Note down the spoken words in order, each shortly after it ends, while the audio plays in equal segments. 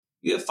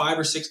you have 5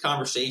 or 6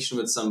 conversations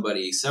with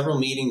somebody, several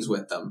meetings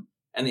with them,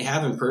 and they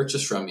haven't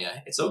purchased from you,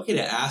 it's okay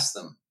to ask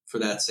them for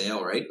that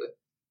sale, right?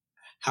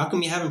 How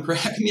come you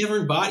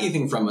haven't bought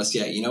anything from us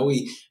yet?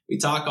 We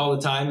talk all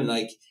the time,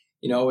 and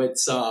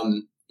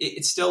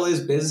it still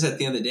is business at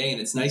the end of the day.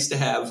 And it's nice to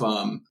have,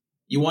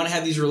 you want to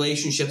have these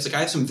relationships. Like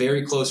I have some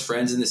very close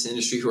friends in this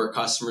industry who are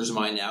customers of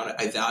mine now. And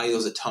I value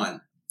those a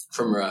ton.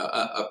 From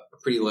a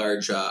pretty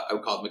large, I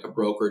would call it like a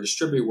broker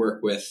distributor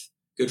work with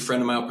a good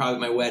friend of mine, probably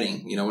at my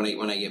wedding,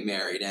 when I get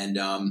married. And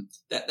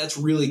that's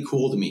really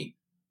cool to me.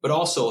 But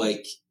also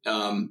I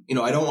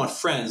don't want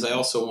friends. I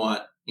also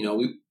want,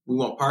 we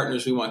want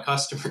partners, we want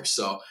customers.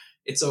 So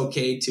it's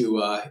okay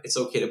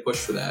to push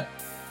for that.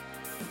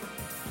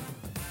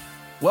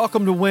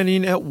 Welcome to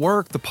Winning at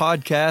Work, the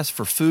podcast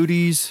for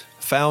foodies,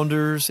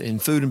 founders,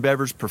 and food and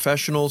beverage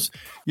professionals.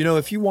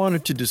 If you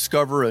wanted to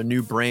discover a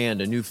new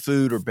brand, a new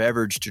food or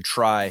beverage to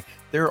try,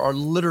 there are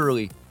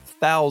literally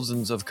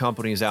thousands of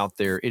companies out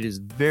there. It is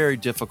very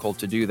difficult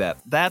to do that.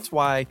 That's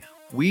why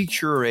we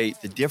curate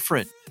the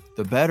different,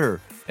 the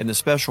better, and the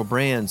special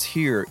brands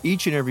here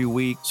each and every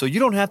week, so you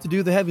don't have to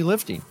do the heavy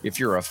lifting. If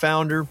you're a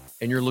founder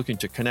and you're looking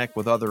to connect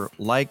with other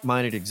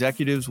like-minded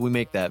executives, we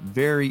make that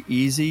very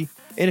easy.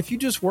 And if you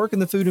just work in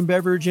the food and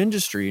beverage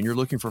industry and you're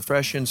looking for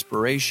fresh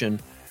inspiration,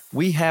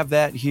 we have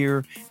that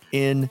here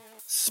in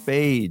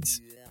spades.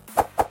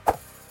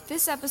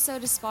 This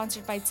episode is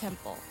sponsored by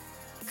Temple.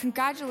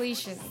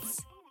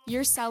 Congratulations,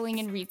 you're selling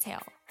in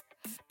retail.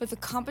 But the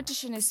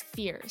competition is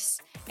fierce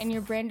and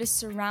your brand is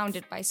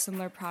surrounded by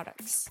similar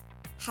products.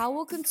 How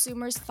will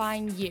consumers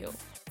find you?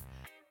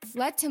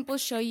 Let Temple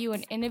show you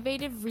an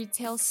innovative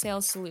retail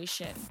sales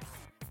solution.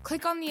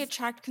 Click on the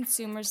Attract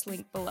Consumers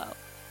link below.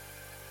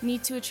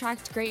 Need to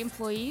attract great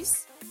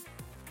employees?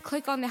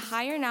 Click on the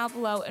Hire Now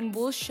below and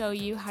we'll show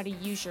you how to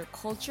use your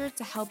culture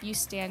to help you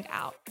stand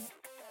out.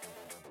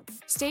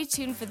 Stay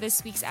tuned for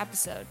this week's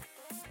episode.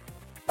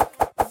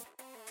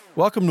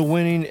 Welcome to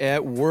Winning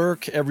at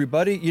Work,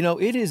 everybody.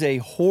 It is a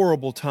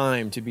horrible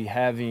time to be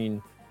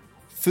having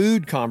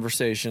food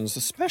conversations,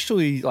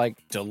 especially like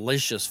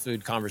delicious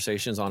food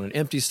conversations on an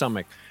empty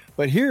stomach.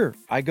 But here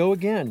I go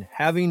again,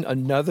 having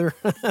another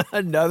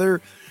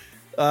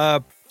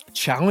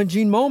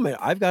challenging moment.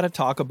 I've got to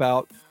talk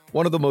about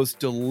one of the most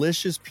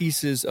delicious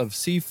pieces of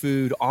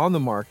seafood on the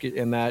market,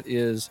 and that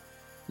is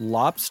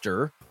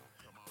lobster.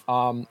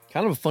 Kind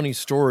of a funny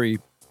story.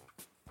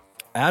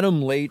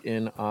 Adam, Laite,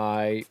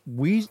 and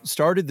we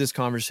started this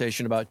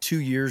conversation about 2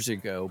 years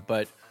ago,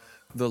 but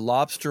the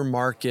lobster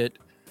market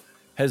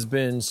has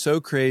been so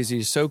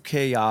crazy, so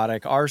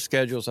chaotic. Our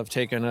schedules have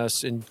taken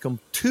us in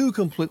two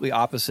completely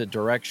opposite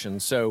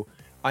directions. So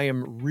I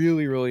am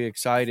really, really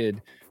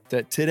excited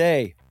that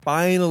today,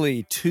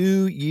 finally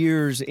 2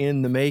 years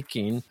in the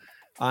making,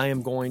 I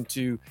am going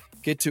to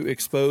get to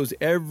expose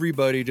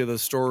everybody to the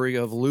story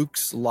of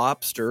Luke's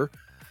Lobster.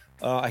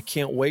 I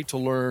can't wait to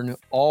learn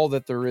all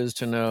that there is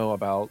to know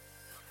about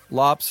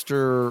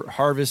lobster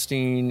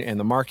harvesting and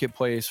the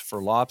marketplace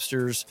for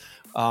lobsters.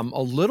 A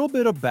little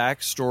bit of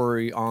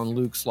backstory on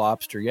Luke's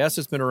Lobster. Yes,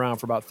 it's been around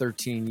for about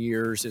 13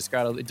 years.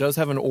 It does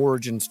have an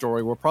origin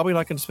story. We're probably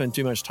not going to spend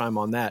too much time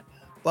on that,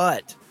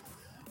 but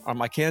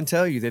I can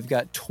tell you they've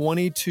got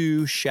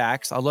 22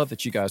 shacks. I love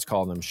that you guys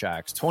call them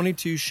shacks.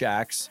 22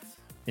 shacks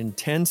in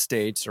 10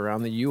 states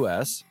around the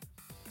U.S.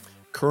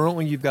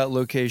 Currently, you've got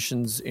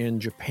locations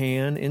in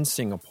Japan and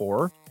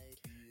Singapore.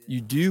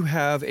 You do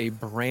have a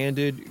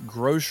branded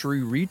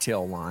grocery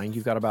retail line.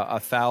 You've got about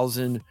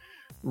 1,000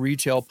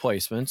 retail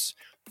placements.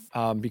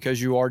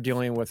 Because you are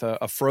dealing with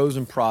a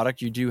frozen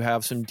product, you do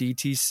have some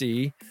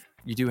DTC.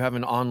 You do have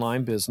an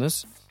online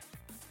business.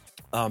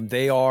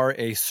 They are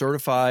a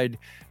certified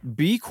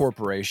B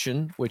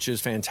Corporation, which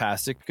is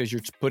fantastic because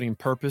you're putting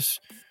purpose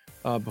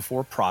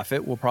before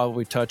profit. We'll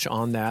probably touch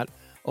on that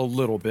a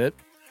little bit.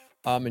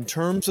 In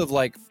terms of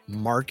like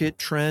market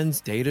trends,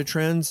 data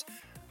trends,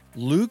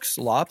 Luke's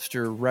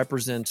Lobster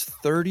represents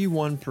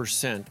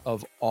 31%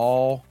 of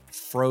all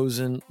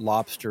frozen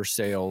lobster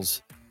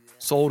sales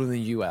sold in the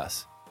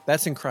U.S.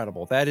 That's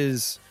incredible.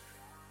 That's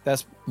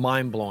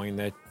mind-blowing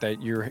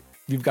that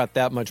you've got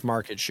that much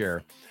market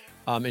share.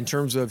 In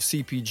terms of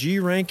CPG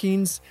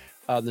rankings,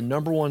 the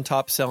number one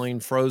top-selling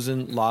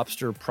frozen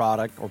lobster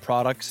product or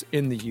products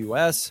in the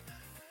U.S.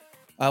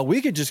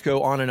 We could just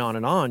go on and on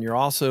and on. You're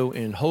also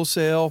in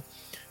wholesale.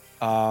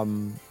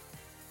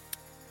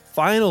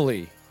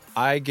 Finally,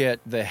 I get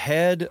the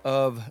head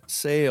of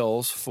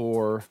sales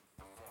for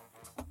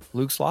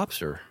Luke's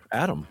Lobster,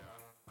 Adam.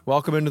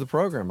 Welcome into the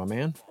program, my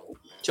man.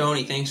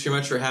 Tony, thanks very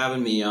much for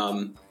having me.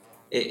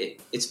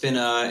 It's been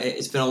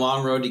a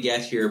long road to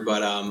get here,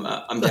 but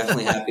I'm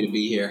definitely happy to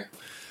be here.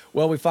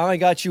 Well, we finally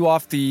got you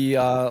off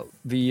the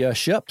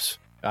ships.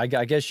 I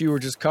guess you were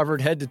just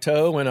covered head to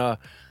toe in I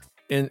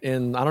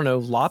don't know,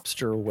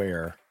 lobster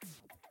wear.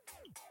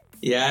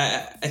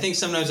 Yeah, I think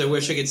sometimes I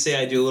wish I could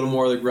say I do a little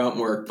more of the grunt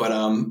work, but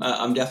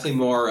I'm definitely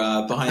more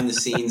behind the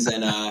scenes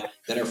than our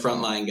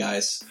frontline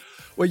guys.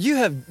 Well,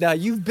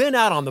 you've been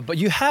out on the boat.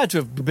 You had to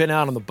have been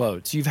out on the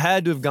boats. You've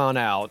had to have gone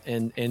out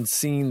and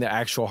seen the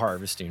actual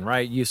harvesting,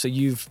 right? You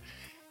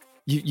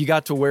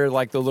got to wear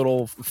like the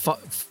little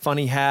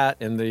funny hat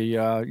and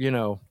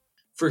the.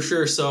 For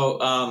sure.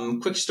 So,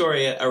 quick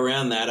story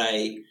around that.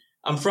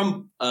 I'm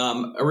from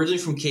originally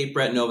from Cape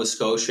Breton, Nova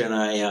Scotia,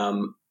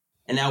 and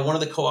now one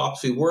of the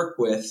co-ops we work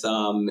with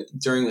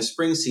during the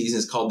spring season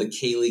is called the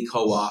Cayley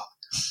Co-op.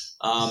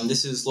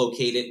 This is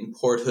located in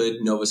Port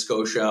Hood, Nova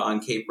Scotia, on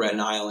Cape Breton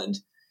Island.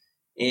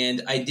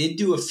 And I did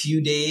do a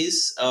few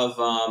days of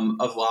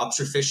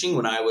lobster fishing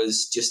when I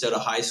was just out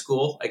of high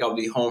school. Like, I'll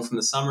be home from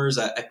the summers.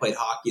 I played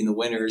hockey in the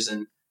winters,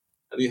 and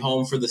I'd be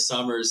home for the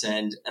summers.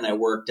 And I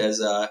worked as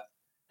a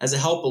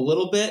help a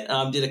little bit.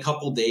 Did a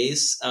couple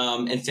days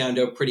and found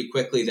out pretty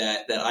quickly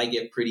that I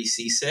get pretty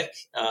seasick.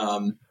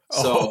 Turned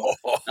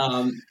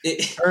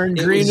It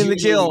green was in the usually,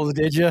 gills,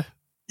 did you?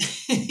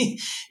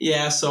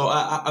 yeah, so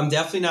I'm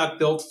definitely not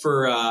built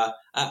for.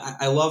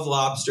 I love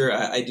lobster.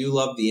 I do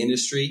love the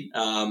industry.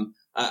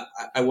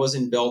 I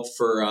wasn't built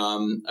for.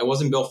 I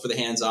wasn't built for the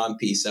hands-on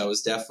piece. I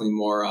was definitely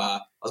more. I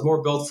was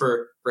more built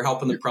for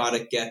helping the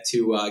product get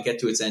to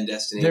its end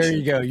destination. There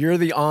you go. You're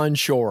the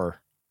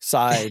onshore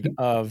side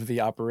of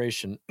the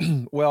operation.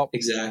 Well,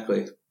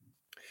 exactly.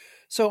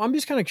 So I'm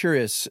just kind of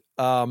curious.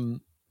 When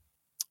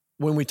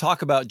we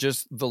talk about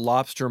just the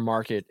lobster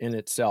market in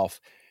itself,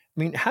 I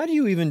mean, how do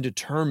you even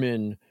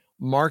determine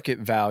market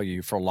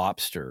value for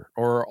lobster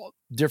or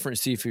different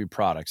seafood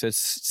products? It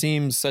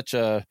seems such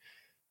a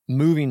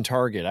moving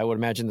target. I would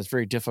imagine that's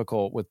very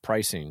difficult with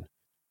pricing.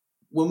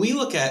 When we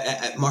look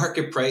at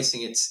market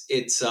pricing,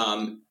 it's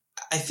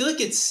I feel like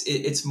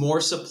it's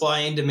more supply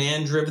and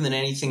demand driven than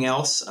anything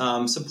else.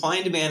 Supply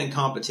and demand and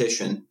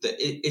competition.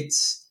 It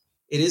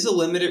is a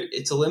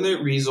limited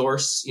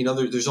resource.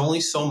 There's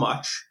only so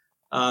much.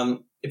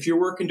 If you're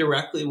working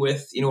directly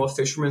with a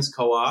fisherman's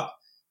co-op,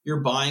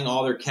 you're buying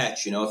all their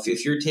catch.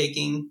 If you're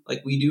taking,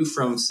 like we do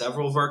from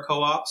several of our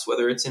co-ops,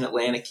 whether it's in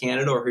Atlantic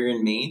Canada or here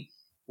in Maine,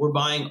 we're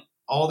buying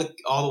all the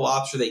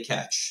lobster they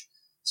catch.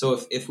 So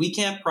if we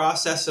can't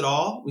process it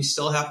all, we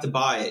still have to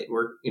buy it.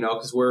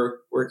 Because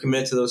we're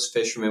committed to those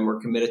fishermen. We're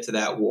committed to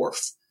that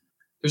wharf.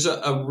 There's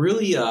a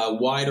really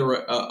wide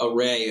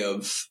array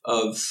of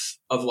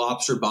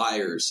lobster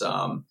buyers.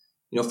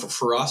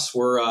 For us,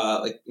 we're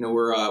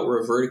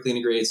a vertically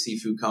integrated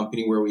seafood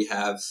company where we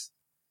have,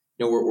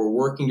 we're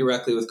working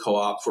directly with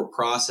co-ops. We're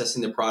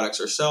processing the products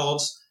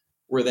ourselves.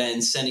 We're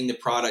then sending the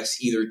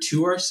products either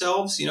to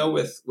ourselves,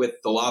 with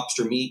the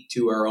lobster meat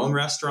to our own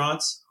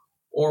restaurants,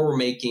 or we're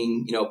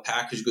making,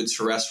 packaged goods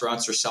for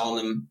restaurants or selling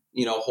them,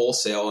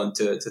 wholesale and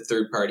to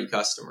third-party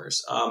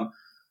customers. And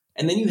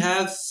then you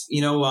have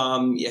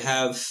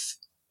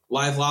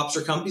live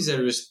lobster companies that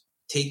are just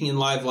taking in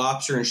live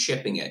lobster and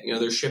shipping it.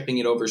 They're shipping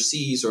it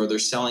overseas or they're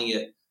selling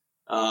it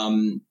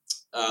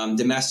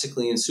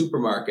domestically in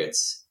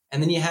supermarkets.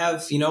 And then you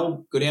have,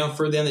 go down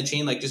further down the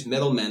chain, like just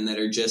middlemen that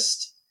are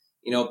just,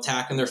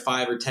 tacking their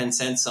 5 or 10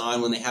 cents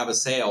on when they have a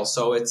sale.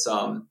 So it's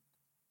honestly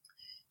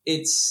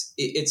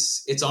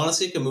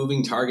like a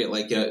moving target.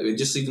 Like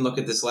just even look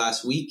at this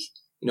last week,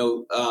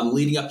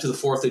 leading up to the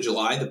 4th of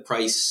July, the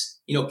price,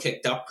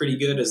 kicked up pretty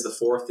good as the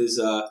 4th is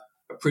a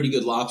pretty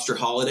good lobster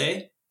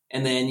holiday.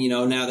 And then,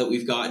 now that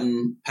we've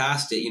gotten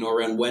past it,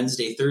 around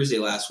Wednesday, Thursday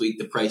last week,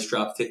 the price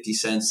dropped 50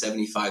 cents,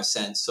 75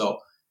 cents. So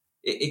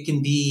it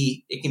can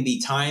be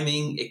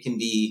timing. It can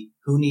be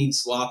who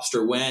needs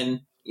lobster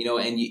when,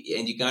 and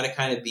you got to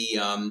kind of be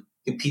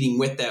competing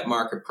with that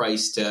market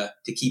price to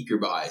keep your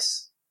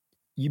buys.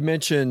 You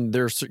mentioned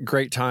there's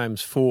great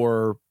times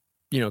for,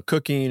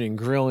 cooking and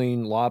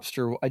grilling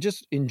lobster.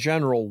 In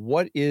general,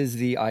 what is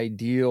the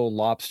ideal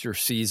lobster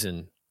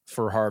season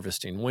for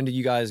harvesting? When do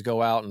you guys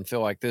go out and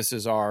feel like this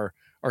is our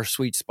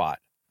sweet spot?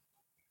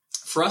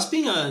 For us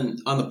being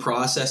on the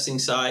processing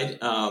side,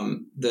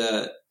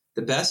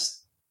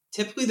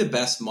 typically the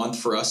best month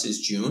for us is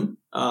June.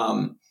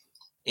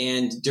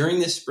 And during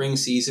this spring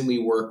season, we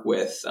work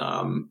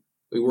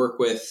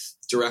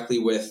directly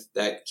with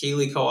that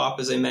Cayley Co-op,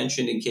 as I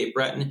mentioned, in Cape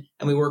Breton,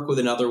 and we work with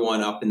another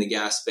one up in the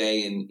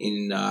Gaspé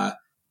in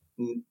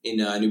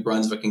New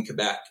Brunswick and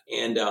Quebec.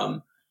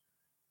 And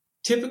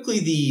typically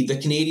the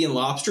Canadian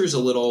lobster is a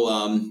little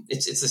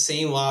it's the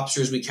same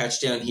lobsters we catch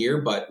down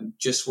here, but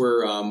just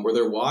where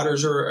their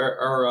waters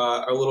are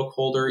a little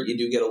colder, you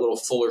do get a little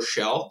fuller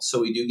shell. So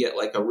we do get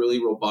like a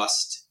really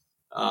robust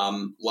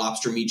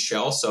lobster meat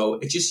shell. So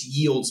it just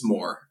yields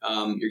more.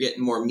 You're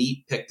getting more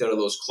meat picked out of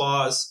those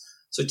claws.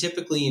 So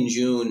typically in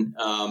June,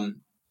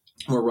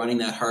 we're running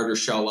that harder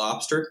shell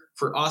lobster.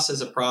 For us as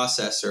a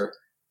processor,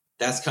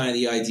 that's kind of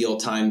the ideal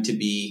time to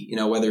be,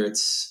 whether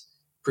it's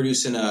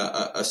producing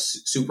a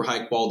super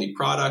high quality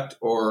product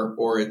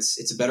or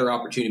it's a better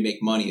opportunity to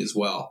make money as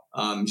well,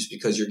 just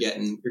because you're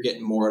getting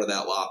more out of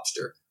that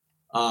lobster.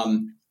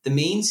 The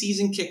main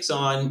season kicks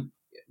on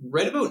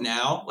right about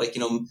now, like,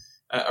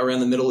 around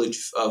the middle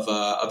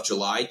of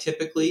July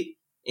typically.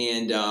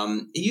 And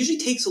it usually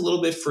takes a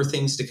little bit for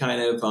things to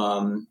kind of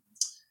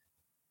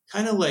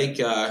kind of like,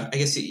 I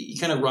guess you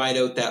kind of ride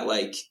out that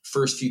like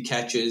first few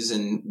catches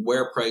and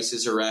where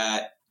prices are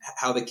at,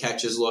 how the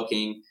catch is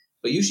looking.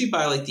 But usually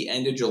by like the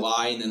end of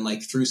July and then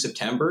like through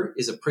September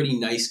is a pretty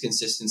nice,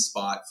 consistent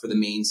spot for the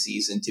main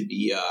season to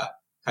be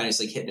kind of just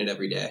like hitting it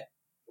every day.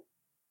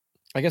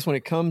 I guess when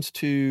it comes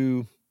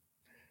to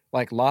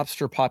like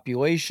lobster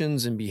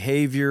populations and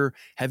behavior,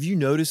 have you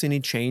noticed any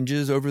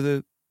changes over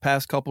the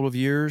past couple of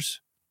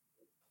years?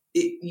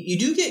 You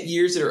do get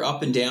years that are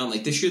up and down.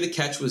 Like this year, the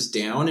catch was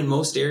down in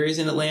most areas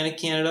in Atlantic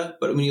Canada.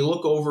 But when you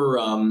look over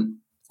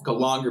like a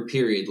longer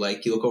period,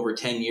 like you look over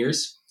 10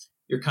 years,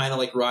 you're kind of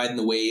like riding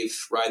the wave,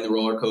 riding the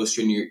roller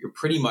coaster, and you're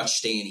pretty much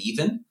staying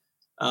even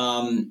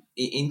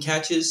in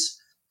catches.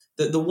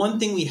 The one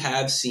thing we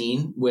have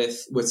seen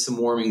with some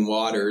warming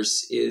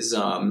waters is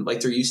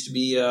like there used to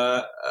be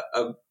a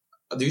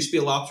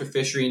lobster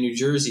fishery in New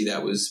Jersey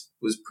that was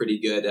pretty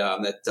good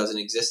that doesn't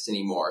exist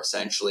anymore,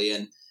 essentially.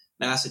 And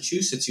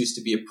Massachusetts used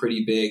to be a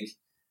pretty big,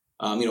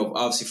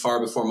 obviously far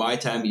before my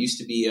time, it used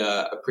to be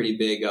a pretty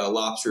big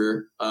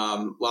lobster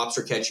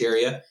catch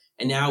area.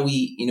 And now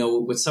we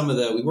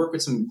work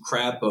with some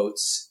crab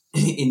boats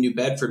in New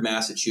Bedford,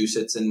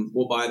 Massachusetts, and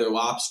we'll buy their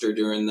lobster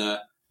during the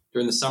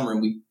summer.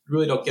 And we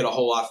really don't get a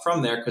whole lot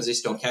from there because they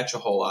just don't catch a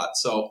whole lot.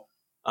 So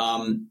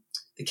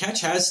the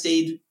catch has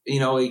stayed,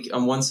 like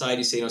on one side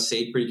you say,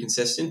 stayed pretty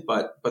consistent,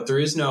 but there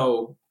is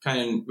no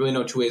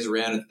two ways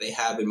around it. They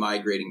have been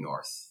migrating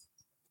north.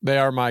 They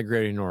are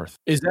migrating north.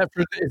 Is that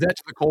to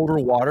the colder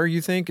water,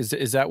 you think?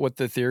 Is that what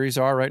the theories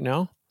are right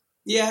now?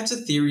 Yeah, it's a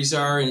theories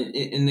are, and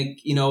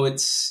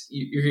it's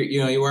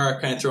you are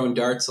kind of throwing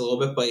darts a little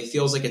bit, but it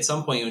feels like at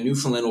some point,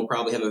 Newfoundland will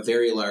probably have a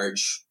very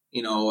large,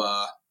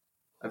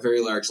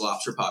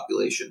 lobster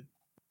population.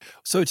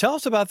 So tell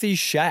us about these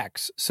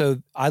shacks. So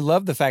I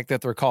love the fact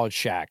that they're called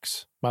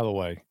shacks, by the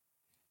way.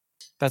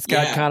 That's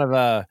got kind of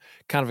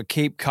a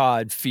Cape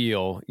Cod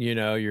feel,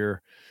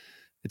 you're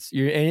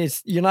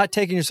not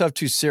taking yourself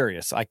too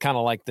serious. I kind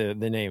of like the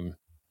name.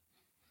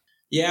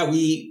 Yeah,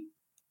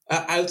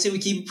 I would say we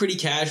keep it pretty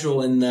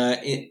casual in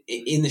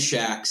the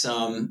shacks.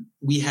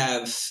 We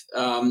have,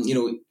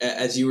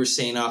 as you were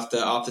saying off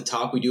the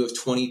top, we do have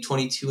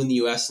 22 in the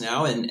U.S.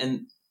 now,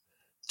 and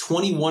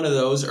 21 of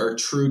those are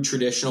true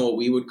traditional, what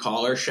we would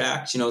call our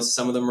shacks.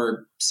 Some of them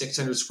are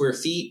 600 square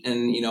feet,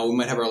 and we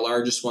might have our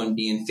largest one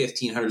being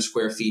 1,500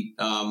 square feet,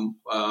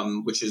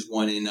 which is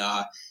one in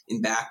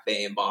Back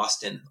Bay in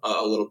Boston,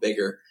 a little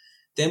bigger.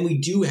 Then we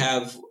do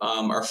have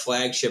our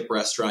flagship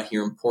restaurant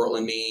here in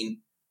Portland,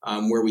 Maine,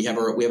 where we have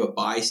a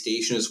buy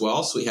station as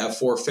well. So we have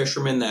 4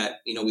 fishermen that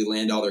we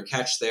land all their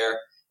catch there,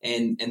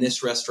 and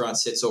this restaurant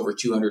sits over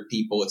 200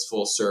 people. It's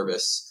full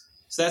service,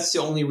 so that's the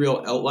only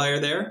real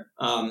outlier there.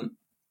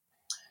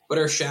 But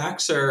our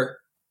shacks they're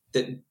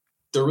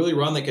really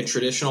run like a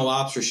traditional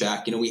lobster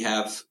shack. We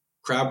have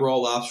crab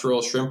roll, lobster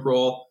roll, shrimp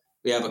roll.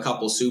 We have a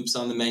couple soups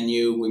on the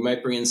menu. We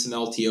might bring in some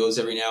LTOs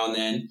every now and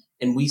then.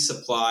 And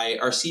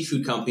our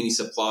seafood company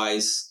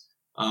supplies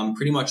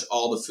pretty much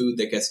all the food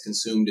that gets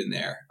consumed in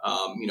there.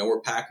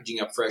 We're packaging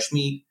up fresh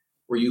meat.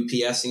 We're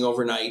UPSing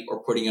overnight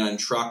or putting it on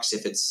trucks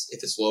if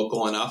it's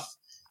local enough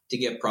to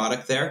get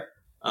product there.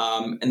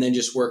 And then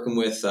just working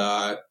with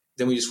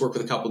Then we just work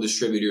with a couple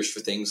distributors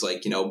for things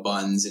like,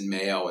 buns and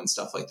mayo and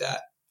stuff like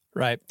that.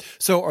 Right.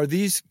 So are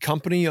these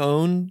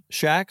company-owned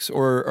shacks,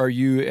 or are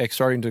you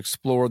starting to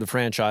explore the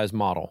franchise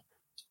model?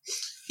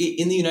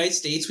 In the United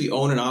States, we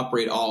own and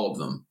operate all of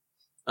them.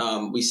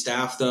 We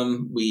staff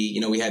them.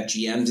 We have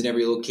GMs in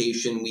every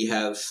location. We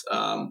have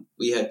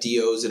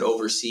DOs that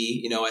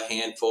oversee, a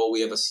handful.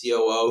 We have a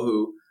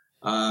COO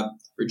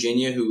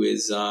Virginia,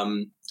 who's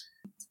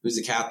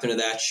the captain of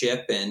that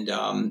ship, and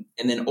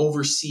then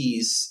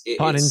overseas.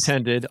 Pun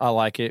intended. I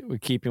like it. We're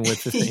keeping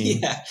with the theme.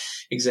 Yeah,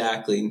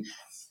 exactly.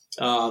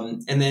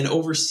 And then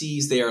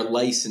overseas, they are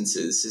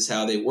licenses is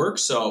how they work.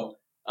 So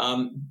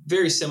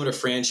very similar to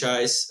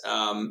franchise.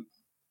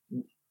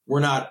 We're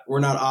not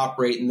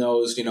operating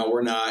those.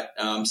 We're not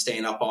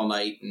staying up all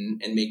night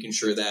and making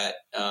sure that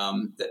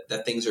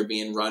that things are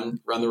being run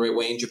the right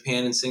way in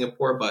Japan and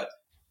Singapore. But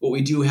what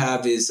we do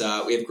have is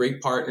we have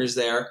great partners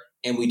there.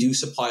 And we do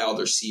supply all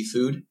their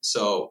seafood,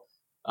 so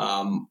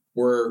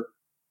we're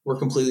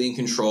completely in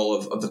control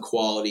of the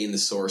quality and the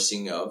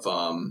sourcing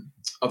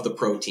of the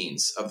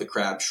proteins of the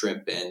crab,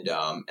 shrimp,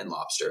 and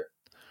lobster.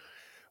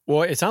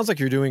 Well, it sounds like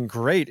you're doing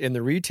great in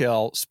the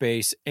retail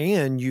space,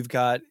 and you've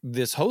got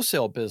this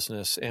wholesale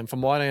business. And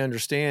from what I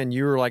understand,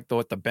 you're like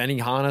the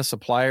Benihana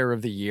Supplier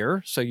of the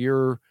Year. So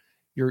you're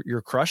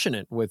crushing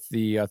it with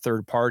the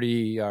third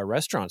party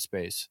restaurant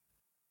space.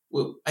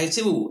 Well, I'd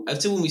say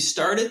when we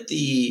started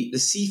the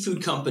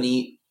seafood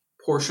company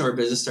portion of our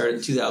business started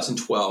in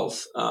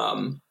 2012.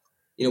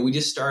 We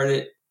just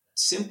started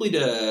simply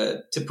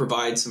to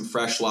provide some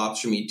fresh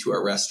lobster meat to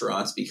our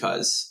restaurants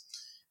because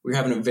we were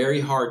having a very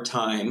hard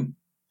time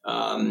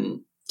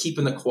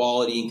keeping the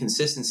quality and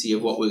consistency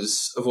of what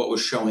was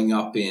showing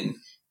up in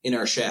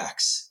our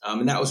shacks.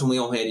 And that was when we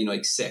only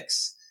had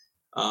 6.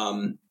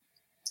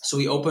 So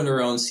we opened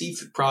our own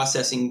seafood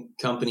processing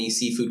company,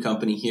 seafood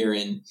company here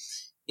in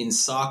in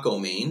Saco,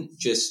 Maine,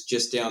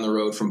 just down the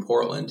road from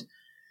Portland.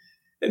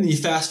 And you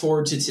fast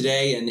forward to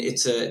today, and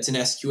it's an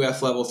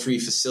SQF level 3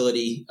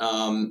 facility.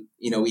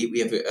 We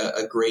have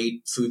a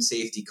great food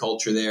safety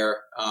culture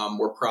there.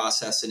 We're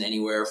processing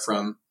anywhere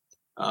from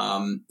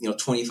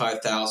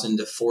 25,000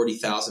 to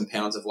 40,000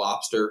 pounds of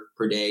lobster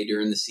per day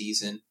during the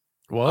season.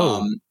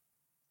 Whoa.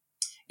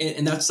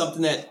 And that's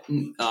something that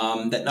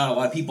not a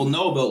lot of people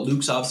know about.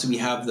 Luke's, obviously, we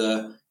have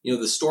the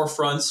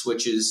storefronts,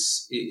 which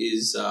is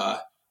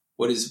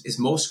what is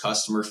most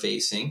customer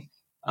facing.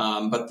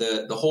 But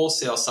the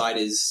wholesale side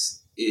is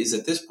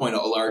at this point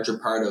a larger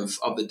part of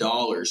the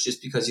dollars,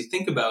 just because you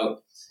think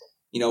about,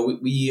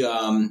 we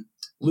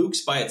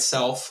Luke's by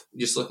itself,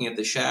 just looking at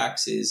the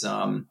shacks, is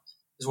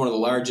one of the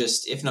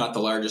largest, if not the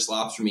largest,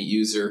 lobster meat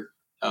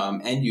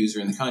end user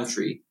in the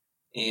country.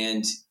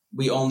 And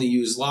we only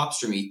use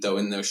lobster meat though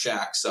in those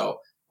shacks. So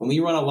when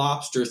we run a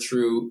lobster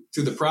through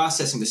the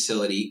processing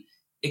facility,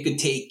 it could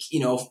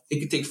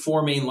take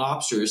 4 Maine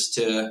lobsters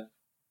to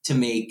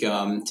make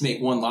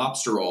one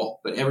lobster roll.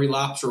 But every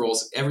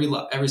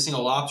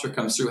single lobster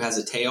comes through has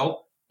a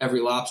tail. Every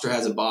lobster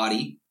has a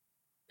body.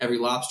 Every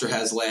lobster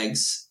has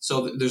legs.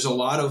 So there's a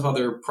lot of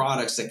other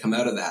products that come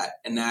out of that,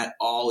 and that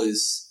all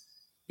is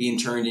being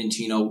turned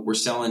into, we're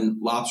selling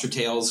lobster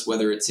tails,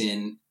 whether it's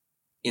in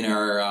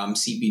our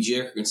CPG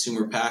or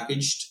consumer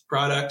packaged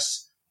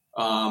products.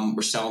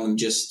 We're selling them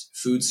just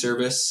food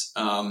service.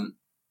 And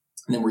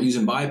then we're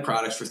using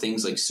byproducts for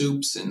things like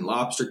soups and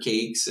lobster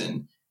cakes.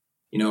 And,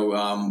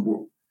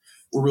 we're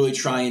really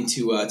trying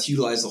to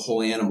utilize the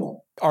whole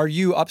animal. Are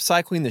you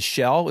upcycling the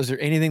shell? Is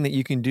there anything that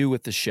you can do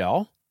with the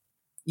shell?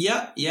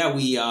 Yeah.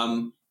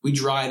 We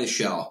dry the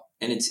shell,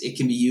 and it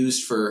can be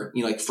used for,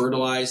 like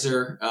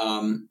fertilizer,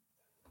 and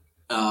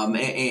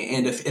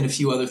a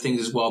few other things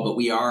as well. But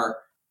we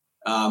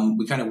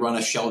kind of run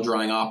a shell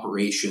drying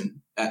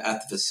operation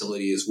at the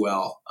facility as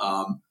well.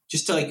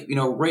 Just to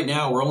right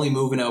now we're only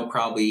moving out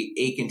probably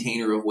a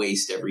container of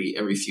waste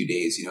every few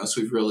days,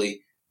 so we've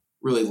really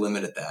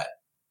limited that.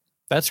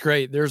 That's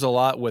great. There's a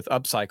lot with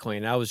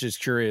upcycling. I was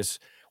just curious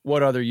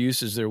what other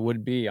uses there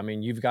would be. I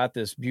mean, you've got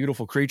this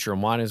beautiful creature,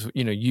 and why is,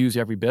 use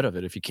every bit of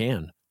it if you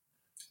can.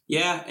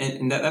 Yeah,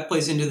 and that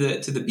plays into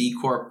the B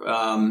Corp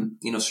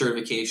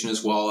certification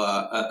as well.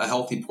 A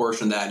healthy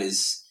portion of that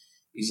is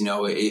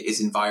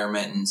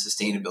environment and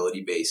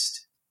sustainability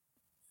based.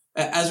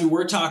 As we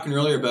were talking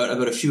earlier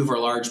about a few of our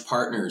large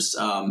partners,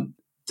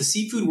 the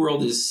seafood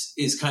world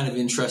is kind of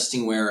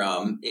interesting, where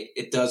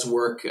it does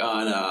work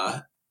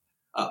on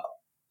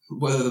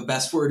whether the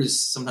best word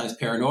is sometimes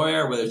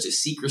paranoia, or whether it's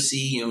just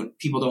secrecy.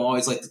 People don't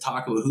always like to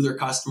talk about who their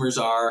customers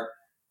are.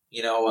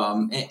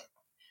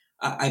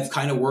 I've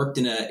kind of worked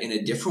in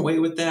a different way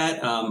with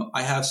that.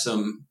 I have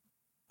some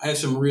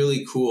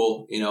really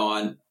cool,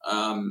 on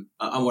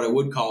what I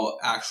would call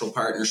actual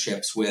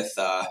partnerships with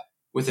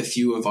a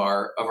few of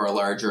our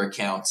larger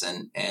accounts.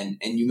 And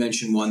you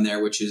mentioned one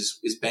there, which is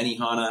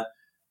Benihana.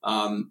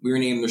 We were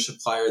named their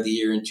supplier of the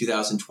year in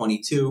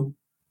 2022.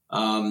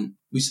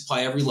 We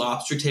supply every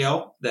lobster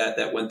tail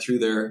that went through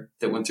their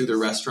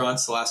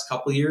restaurants the last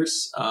couple of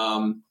years.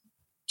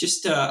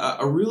 Just a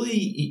really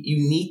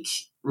unique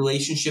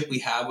relationship we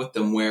have with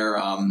them,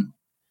 where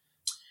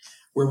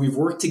we've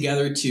worked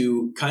together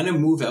to kind of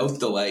move out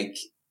the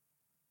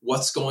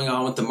what's going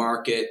on with the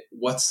market,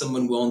 what's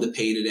someone willing to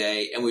pay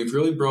today, and we've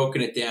really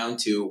broken it down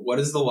to what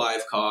is the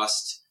live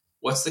cost,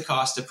 what's the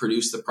cost to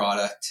produce the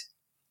product,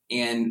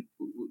 and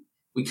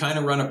we kind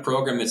of run a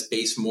program that's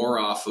based more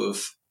off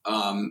of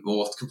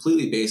it's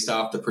completely based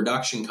off the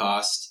production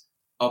cost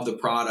of the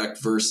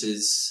product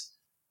versus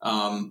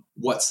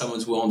what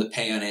someone's willing to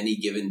pay on any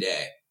given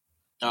day.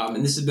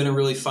 And this has been a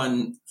really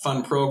fun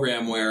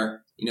program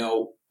where,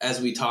 as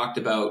we talked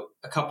about,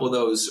 a couple of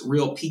those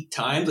real peak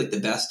times, like the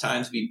best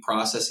times to be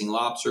processing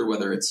lobster,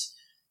 whether it's,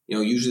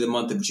 usually the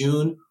month of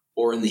June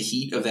or in the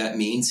heat of that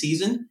main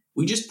season,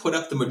 we just put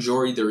up the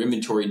majority of their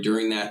inventory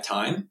during that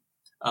time.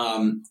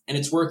 And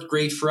it's worked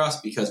great for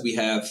us because we've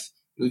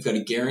got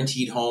a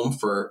guaranteed home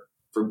for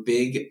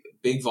big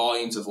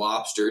volumes of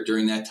lobster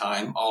during that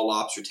time, all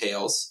lobster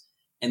tails,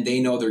 and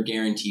they know their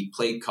guaranteed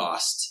plate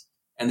cost.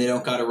 And they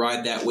don't got to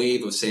ride that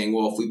wave of saying,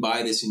 well, if we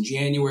buy this in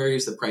January,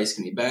 is the price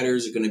going to be better?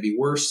 Is it going to be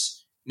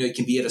worse? It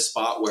can be at a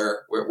spot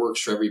where it works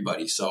for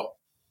everybody. So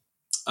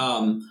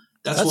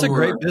that's a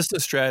great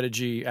business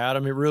strategy,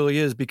 Adam. It really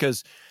is,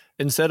 because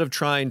instead of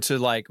trying to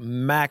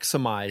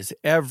maximize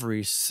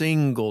every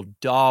single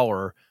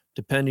dollar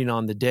depending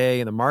on the day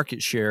and the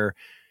market share,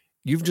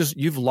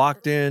 you've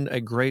locked in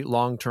a great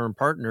long-term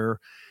partner.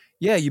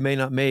 Yeah, you may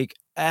not make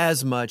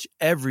as much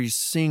every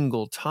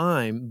single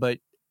time, but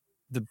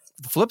the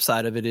flip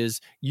side of it is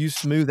you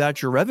smooth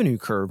out your revenue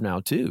curve now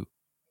too.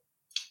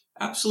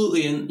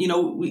 Absolutely. And,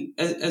 we,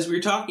 as we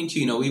were talking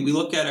to, we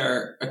look at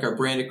our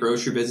branded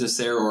grocery business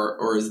there,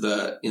 or as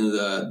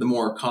the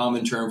more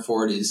common term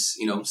for it is,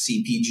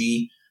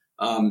 CPG.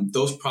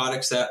 Those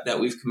products that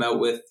we've come out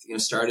with,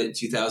 started in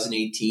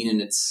 2018,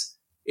 and it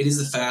is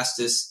the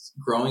fastest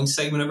growing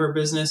segment of our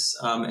business.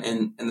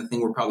 And the thing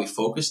we're probably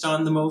focused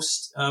on the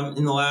most,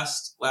 in the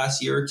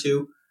last year or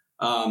two.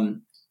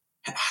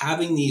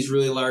 Having these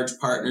really large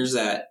partners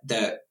that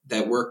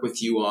work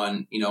with you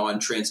on, on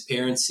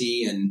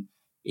transparency and,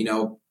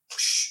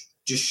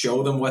 just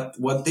show them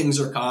what things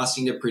are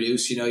costing to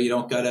produce. You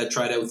don't got to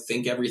try to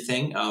think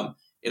everything.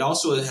 It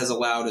also has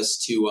allowed us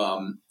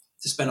to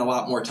spend a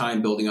lot more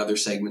time building other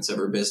segments of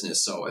our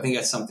business. So I think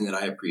that's something that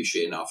I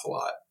appreciate an awful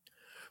lot.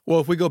 Well,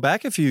 if we go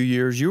back a few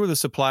years, you were the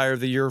supplier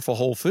of the year for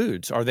Whole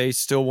Foods. Are they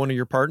still one of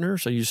your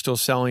partners? Are you still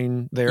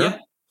selling there?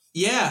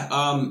 Yeah.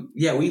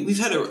 We've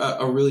had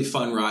a really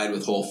fun ride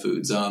with Whole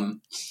Foods.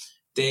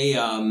 They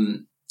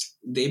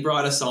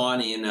brought us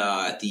on in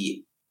at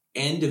the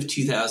end of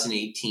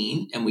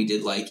 2018, and we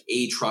did like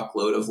a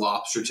truckload of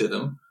lobster to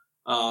them.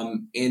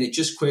 And it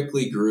just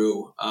quickly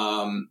grew.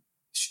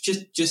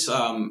 Just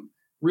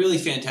really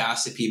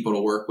fantastic people to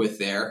work with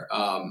there.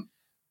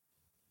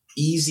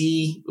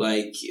 Easy,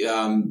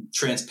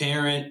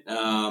 transparent.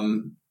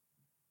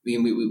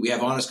 We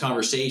have honest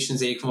conversations.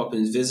 They come up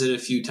and visit a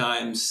few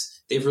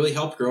times. They've really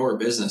helped grow our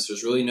business.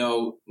 There's really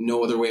no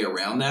other way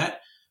around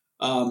that.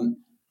 But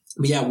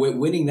yeah,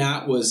 winning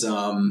that was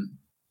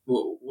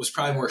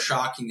probably more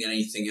shocking than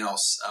anything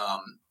else.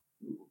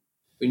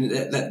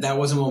 That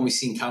wasn't one we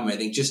seen coming. I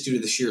think just due to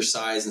the sheer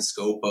size and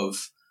scope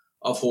of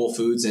Whole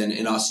Foods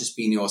and us just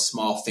being a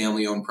small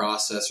family owned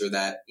processor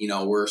that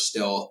we're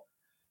still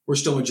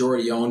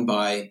majority owned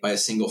by a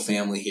single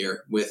family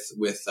here with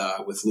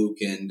Luke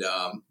and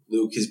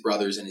Luke, his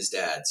brothers, and his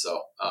dad.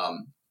 So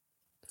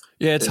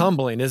yeah, it's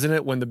humbling, isn't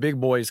it, when the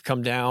big boys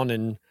come down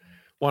and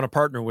want to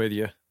partner with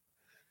you?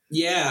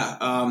 Yeah,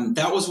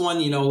 that was one.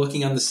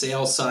 Looking on the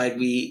sales side, I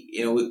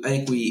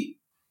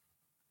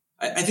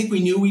think we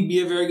knew we'd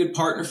be a very good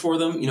partner for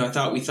them.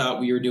 We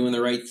thought we were doing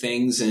the right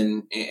things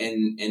and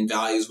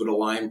values would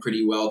align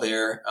pretty well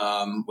there.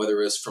 Whether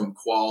it was from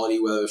quality,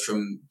 whether it was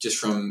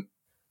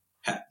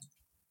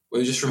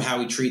just from how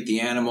we treat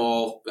the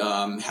animal,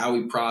 how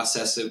we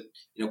process it,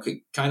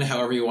 kind of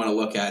however you want to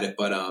look at it.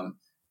 But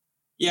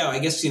yeah, I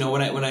guess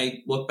when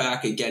I look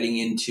back at getting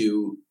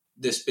into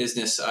this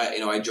business,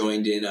 I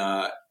joined in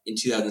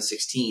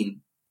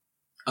 2016,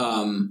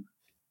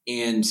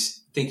 and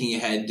thinking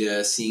ahead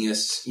to seeing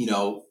us,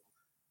 I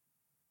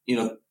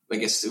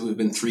guess it would have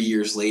been 3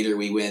 years later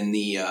we win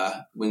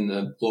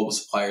the Global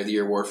Supplier of the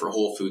Year award for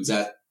Whole Foods.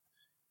 That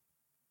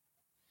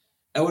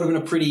would have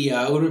been a pretty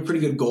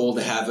good goal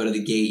to have out of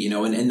the gate,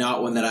 and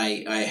not one that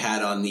I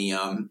had on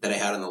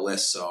the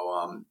list.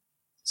 So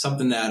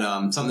something that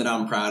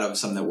I'm proud of,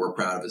 something that we're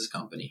proud of as a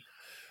company.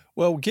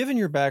 Well, given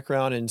your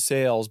background in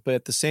sales, but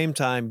at the same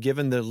time,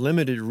 given the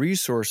limited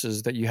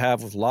resources that you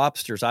have with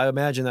lobsters, I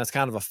imagine that's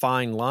kind of a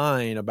fine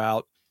line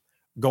about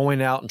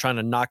going out and trying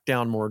to knock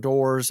down more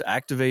doors,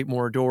 activate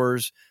more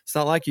doors. It's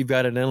not like you've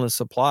got an endless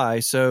supply.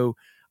 So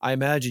I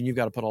imagine you've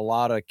got to put a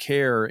lot of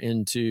care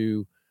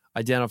into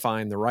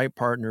identifying the right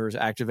partners,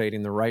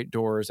 activating the right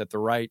doors at the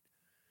right,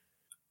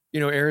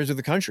 areas of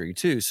the country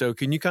too. So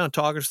can you kind of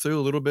talk us through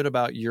a little bit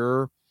about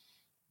your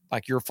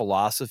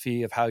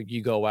philosophy of how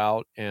you go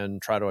out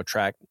and try to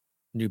attract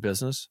new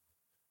business?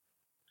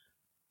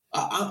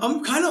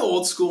 I'm kind of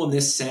old school in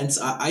this sense.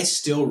 I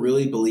still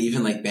really believe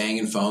in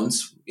banging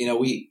phones.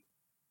 We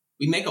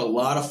make a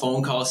lot of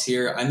phone calls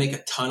here. I make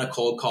a ton of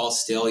cold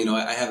calls still.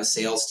 I have a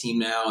sales team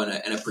now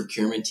and a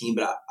procurement team,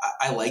 but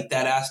I like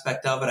that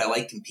aspect of it. I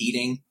like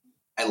competing.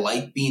 I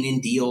like being in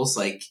deals.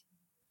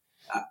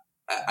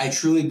 I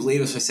truly believe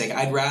this.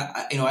 I'd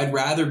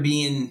rather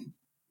be in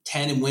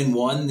 10 and win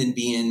one than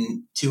be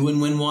in 2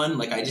 and win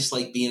one. I just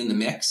like being in the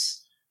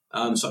mix.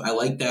 So I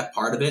like that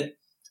part of it.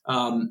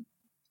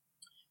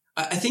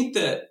 I think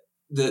that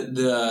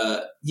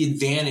the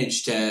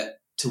advantage to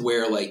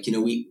where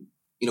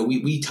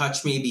we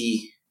touch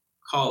maybe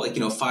call it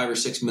 5 or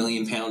 6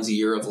 million pounds a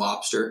year of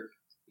lobster,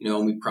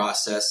 and we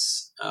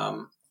process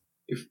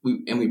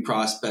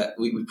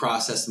we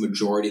process the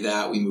majority of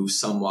that. We move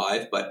some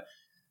live, but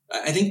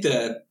I think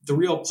the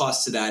real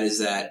plus to that is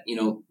that,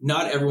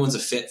 not everyone's a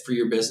fit for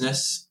your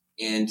business.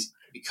 And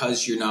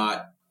because you're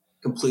not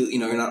completely,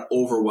 you're not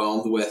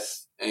overwhelmed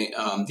with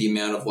the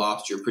amount of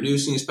lobster you're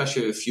producing,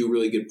 especially with a few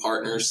really good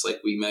partners,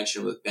 like we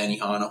mentioned with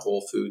Benihana,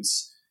 Whole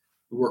Foods.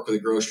 We work with a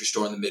grocery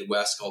store in the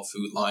Midwest called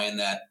Food Lion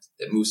that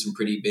moves some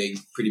pretty big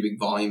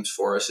volumes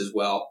for us as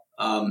well,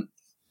 of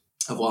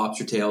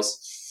lobster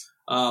tails.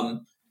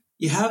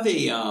 You have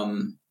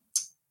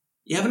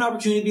an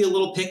opportunity to be a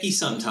little picky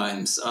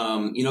sometimes.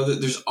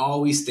 There's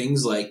always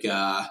things like,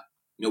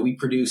 we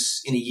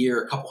produce in a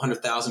year a couple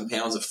 100,000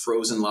 pounds of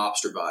frozen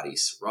lobster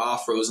bodies, raw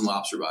frozen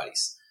lobster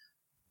bodies.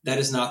 That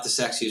is not the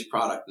sexiest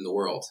product in the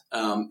world.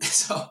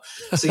 So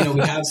we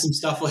have some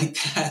stuff like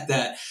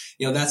that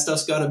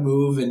stuff's got to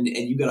move and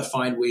you got to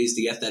find ways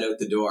to get that out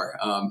the door.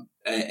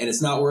 And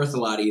it's not worth a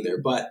lot either.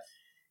 But,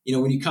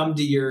 when you come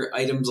to your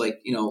items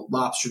like,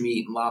 lobster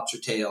meat and lobster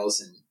tails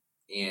and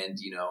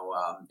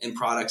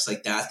products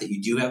like that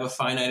you do have a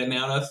finite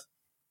amount of,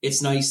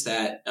 it's nice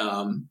that,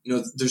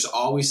 there's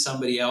always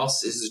somebody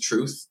else is the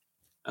truth.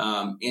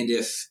 And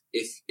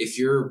if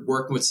you're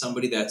working with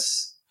somebody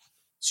that's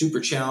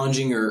super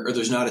challenging or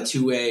there's not a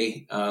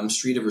two-way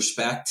street of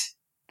respect,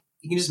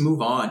 can just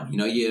move on.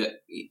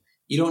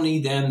 You don't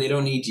need them. They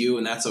don't need you.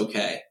 And that's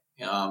okay.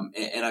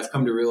 And I've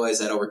come to realize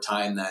that over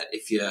time, that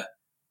if you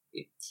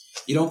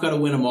don't got to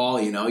win them all,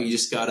 you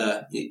just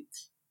gotta,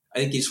 I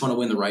think you just want to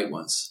win the right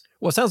ones.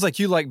 Well, it sounds like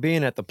you like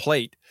being at the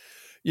plate.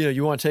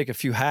 You want to take a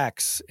few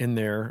hacks in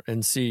there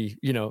and see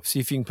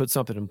if you can put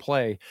something in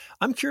play.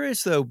 I'm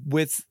curious though,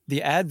 with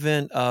the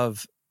advent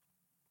of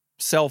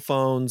cell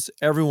phones,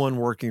 everyone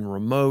working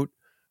remote,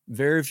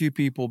 very few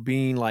people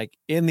being like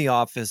in the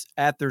office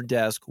at their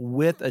desk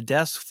with a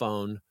desk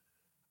phone.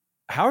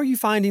 How are you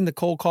finding the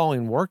cold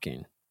calling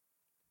working?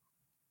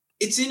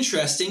 It's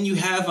interesting. You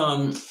have,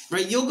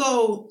 right. You'll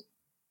go,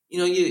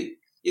 you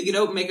get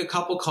out and make a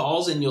couple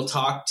calls and you'll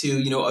talk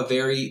to, a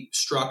very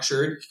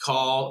structured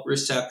call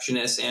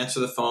receptionist, answer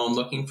the phone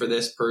looking for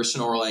this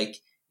person, or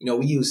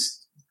we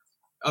use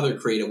other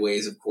creative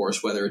ways, of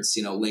course, whether it's,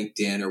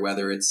 LinkedIn or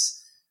whether it's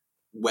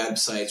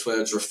websites,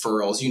 whether it's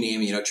referrals, you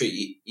name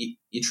it,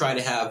 you try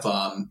to have,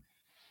 I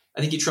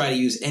think you try to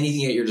use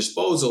anything at your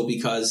disposal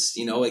because,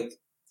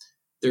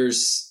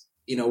 there's,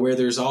 where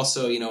there's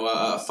also,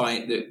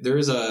 there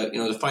is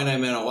a finite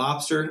amount of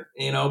Lobster,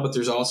 but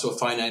there's also a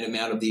finite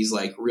amount of these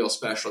like real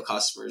special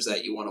customers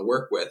that you want to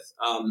work with.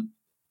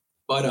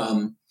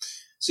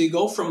 So you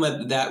go from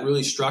that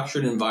really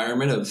structured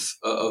environment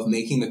of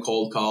making the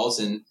cold calls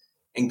and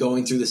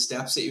going through the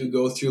steps that you would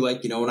go through.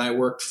 Like, when I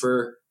worked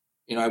for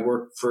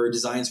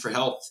Designs for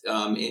Health,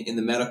 in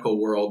the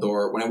medical world,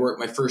 or when I worked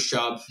my first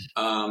job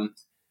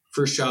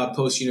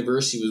post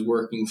university was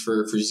working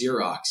for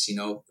Xerox,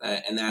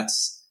 and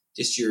that's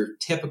just your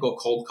typical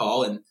cold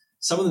call. And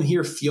some of them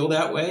here feel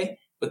that way,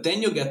 but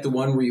then you'll get the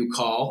one where you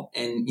call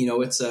and,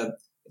 it's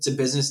a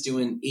business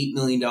doing $8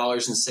 million in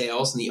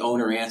sales and the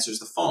owner answers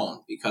the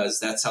phone because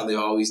that's how they've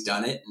always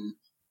done it. And,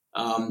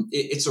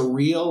 it's a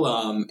real,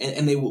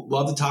 and they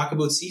love to talk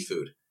about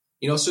seafood,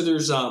 so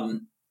there's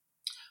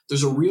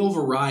a real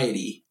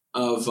variety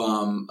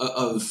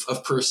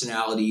of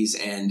personalities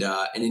and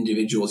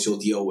individuals you'll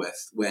deal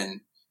with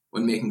when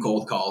making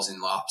cold calls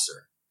in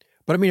Lobster.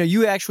 But are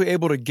you actually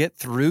able to get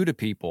through to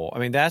people?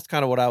 That's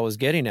kind of what I was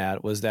getting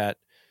at, was that,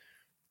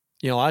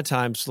 a lot of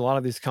times, a lot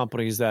of these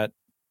companies that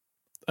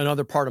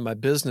another part of my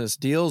business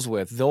deals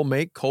with, they'll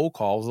make cold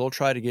calls, they'll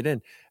try to get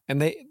in,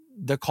 and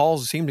the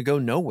calls seem to go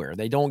nowhere.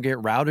 They don't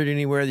get routed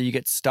anywhere. That you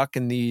get stuck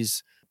in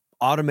these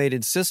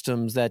automated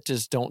systems that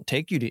just don't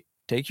take you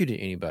to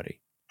anybody.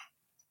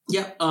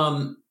 Yeah.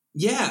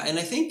 Yeah. And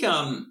I think,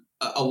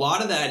 a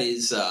lot of that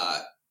is,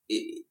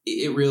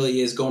 it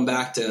really is going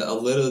back to a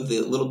little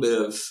bit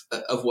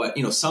of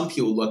what, some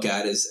people look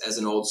at as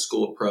an old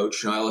school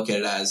approach. I look at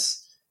it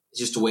as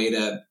just a way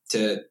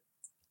to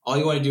all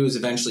you want to do is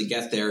eventually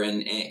get there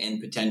and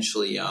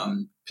potentially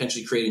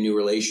create a new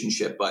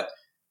relationship. But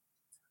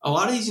a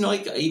lot of these,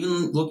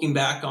 even looking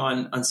back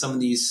on some of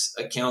these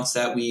accounts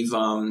that we've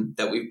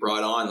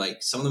brought on,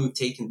 like some of them have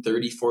taken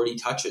 30, 40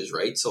 touches,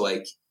 right? So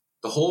like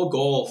the whole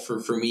goal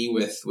for me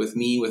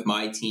with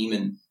my team,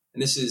 and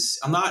this is,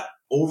 I'm not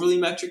overly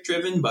metric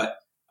driven, but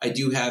I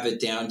do have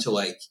it down to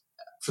like,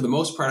 for the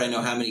most part, I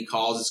know how many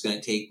calls it's going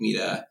to take me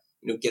to,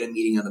 get a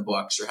meeting on the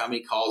books, or how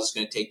many calls it's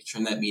going to take to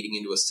turn that meeting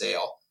into a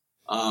sale.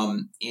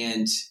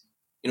 And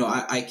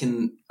I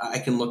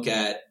can look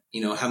at,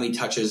 how many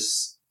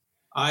touches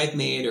I've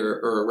made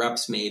or a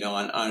rep's made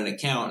on an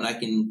account.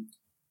 And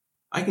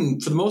I can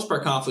for the most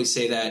part confidently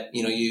say that,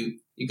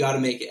 you got to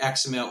make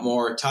X amount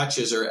more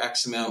touches or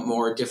X amount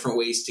more different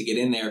ways to get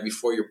in there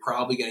before you're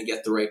probably going to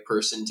get the right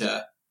person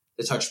to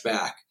touch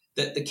back.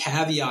 The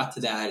caveat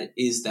to that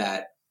is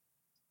that,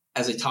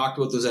 as I talked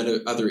about those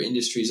other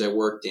industries I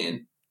worked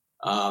in,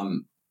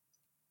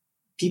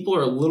 people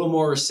are a little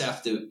more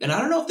receptive. And I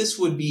don't know if this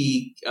would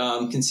be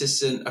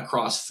consistent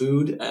across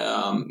food.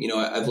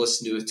 I've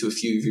listened to a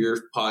few of your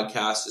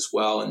podcasts as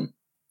well, and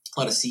a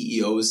lot of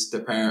CEOs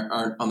that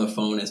aren't on the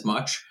phone as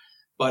much.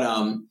 But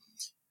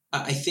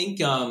I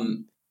think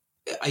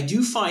I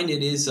do find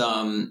it is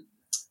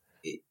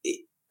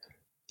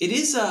it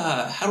is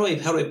how do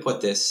I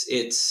put this?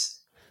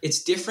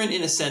 It's different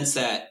in a sense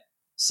that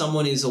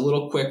someone is a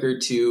little quicker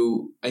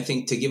to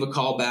give a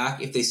call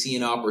back if they see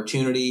an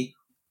opportunity,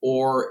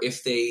 or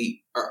if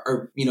they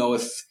are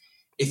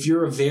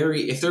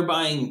if they're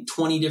buying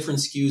 20 different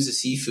SKUs of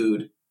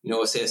seafood,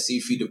 say a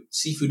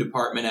seafood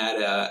department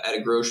at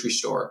a grocery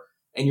store,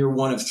 and you're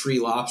one of 3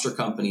 lobster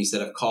companies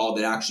that have called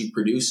that actually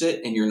produce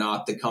it, and you're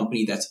not the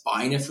company that's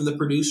buying it from the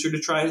producer to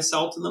try to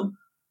sell to them.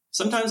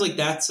 Sometimes like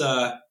that's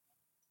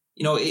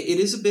it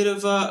is a bit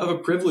of a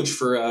privilege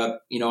for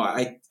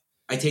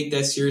I take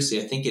that seriously.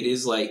 I think it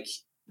is like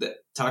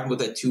talking about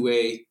that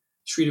two-way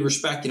street of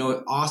respect.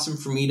 Awesome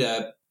for me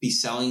to be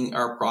selling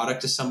our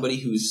product to somebody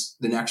who's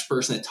the next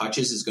person that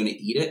touches is going to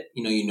eat it.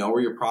 You know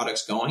where your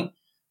product's going,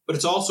 but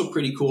it's also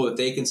pretty cool that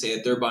they can say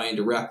that they're buying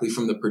directly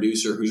from the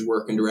producer who's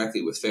working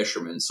directly with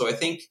fishermen. So I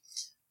think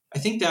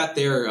that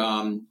there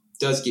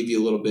does give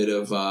you a little bit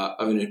of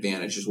an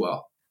advantage as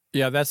well.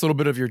 Yeah, that's a little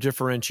bit of your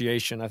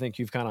differentiation. I think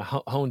you've kind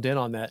of honed in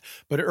on that.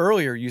 But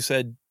earlier you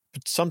said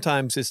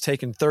sometimes it's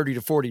taken 30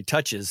 to 40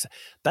 touches.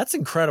 That's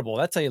incredible.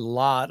 That's a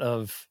lot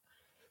of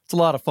It's a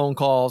lot of phone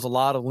calls, a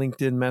lot of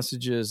LinkedIn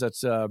messages.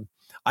 That's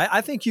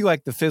I think you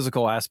like the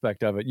physical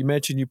aspect of it. You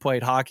mentioned you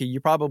played hockey. You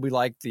probably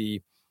like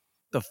the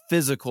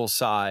physical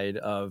side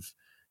of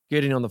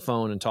getting on the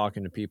phone and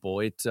talking to people.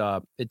 It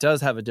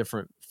does have a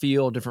different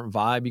feel, different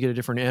vibe. You get a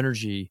different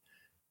energy,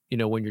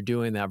 when you're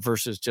doing that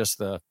versus just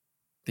the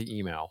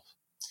email.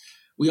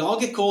 We all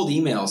get cold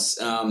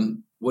emails.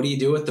 What do you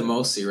do with them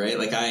mostly, right?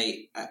 Like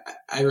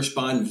I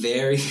respond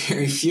very,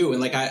 very few.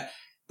 And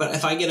but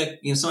if I get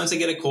sometimes I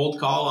get a cold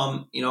call,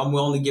 I'm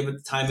willing to give it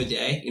the time of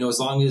day, as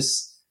long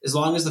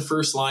as the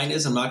first line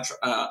is, I'm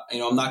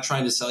not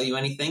trying to sell you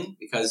anything,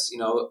 because,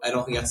 I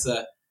don't think that's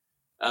I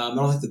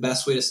don't think the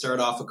best way to start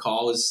off a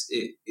call is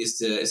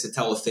to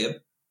tell a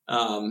fib.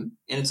 And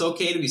it's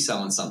okay to be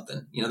selling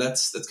something,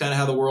 that's kind of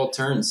how the world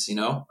turns,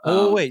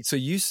 Wait, so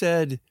you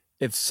said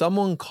if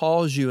someone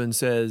calls you and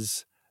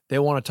says they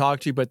want to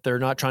talk to you, but they're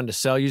not trying to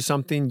sell you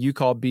something, you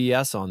call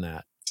BS on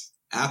that.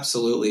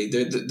 Absolutely.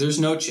 There's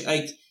no,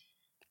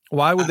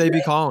 why would they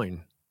be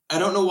calling? I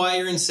don't know why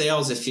you're in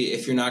sales if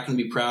you're not going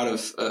to be proud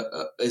of.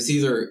 It's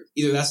either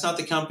that's not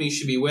the company you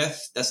should be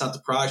with, that's not the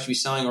product you should be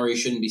selling, or you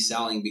shouldn't be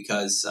selling.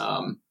 Because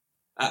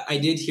I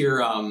did hear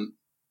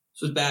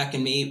this was back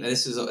in me.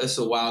 This is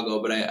a while ago,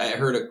 but I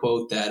heard a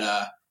quote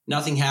that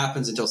nothing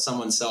happens until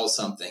someone sells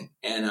something,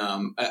 and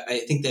I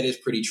think that is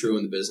pretty true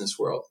in the business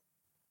world.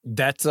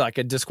 That's like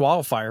a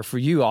disqualifier for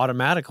you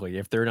automatically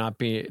if they're not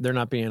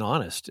being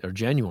honest or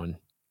genuine.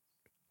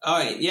 Oh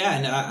yeah,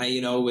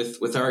 and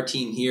with our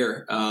team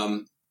here,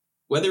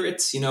 whether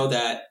it's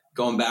that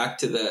going back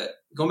to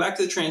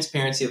the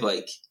transparency of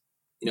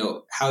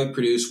how we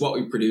produce, what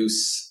we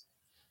produce,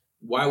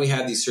 why we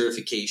have these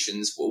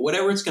certifications,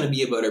 whatever it's going to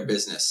be about our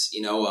business,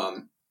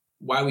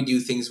 why we do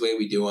things the way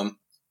we do them.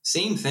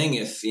 Same thing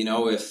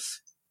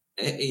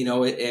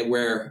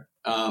where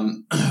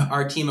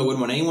our team, I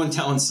wouldn't want anyone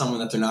telling someone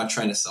that they're not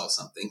trying to sell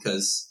something,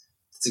 because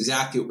it's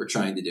exactly what we're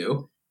trying to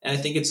do. And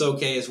I think it's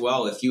okay as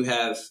well if you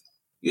have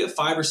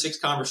 5 or 6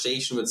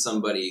 conversations with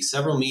somebody,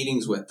 several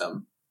meetings with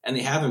them, and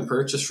they haven't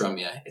purchased from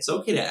you. It's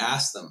okay to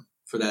ask them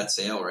for that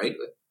sale, right?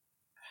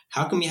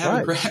 How come you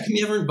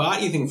haven't bought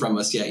anything from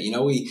us yet?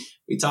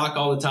 We talk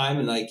all the time,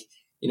 and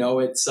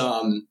it's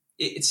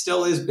it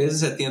still is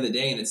business at the end of the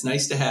day, and it's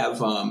nice to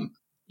have.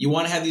 You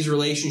want to have these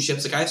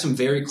relationships. Like I have some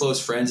very close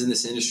friends in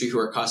this industry who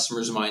are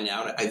customers of mine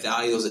now. I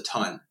value those a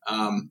ton.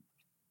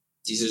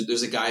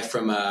 There's a guy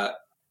from a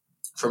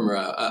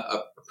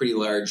pretty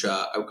large,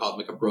 I would call it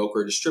like a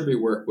broker, distributor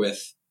work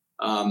with.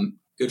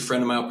 Good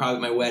friend of mine, probably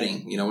at my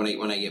wedding,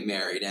 when I get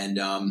married, and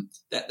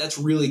that's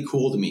really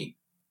cool to me.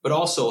 But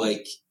also,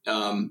 I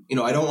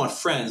don't want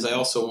friends. I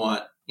also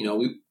want,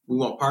 we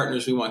want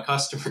partners, we want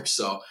customers.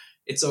 So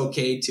it's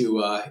okay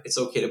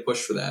to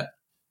push for that.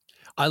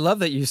 I love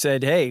that you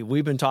said, "Hey,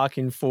 we've been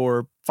talking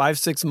for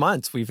 5-6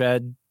 months. We've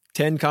had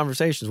 10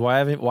 conversations. Why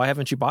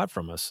haven't you bought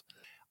from us?"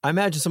 I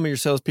imagine some of your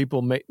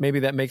salespeople maybe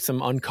that makes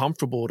them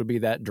uncomfortable to be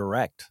that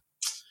direct.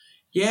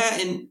 Yeah,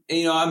 and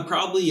I'm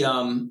probably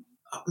I'm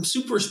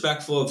super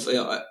respectful of.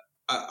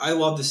 I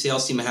love the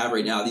sales team I have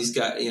right now. These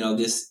guys,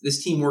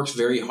 this team works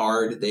very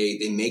hard. They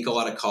make a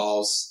lot of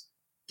calls.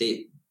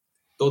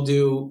 They'll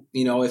do,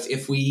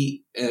 if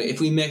we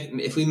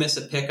miss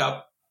a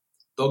pickup,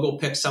 they'll go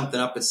pick something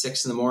up at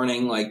 6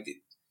 a.m.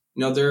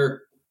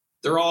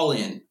 They're all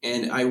in,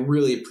 and I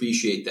really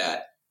appreciate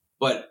that.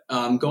 But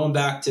going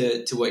back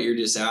to what you're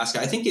just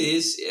asking, I think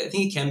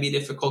it can be a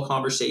difficult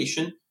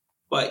conversation.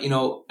 But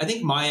I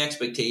think my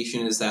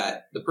expectation is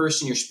that the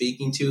person you're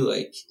speaking to,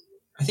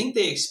 I think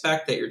they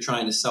expect that you're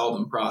trying to sell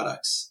them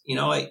products.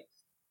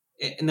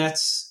 And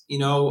that's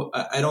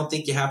I don't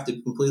think you have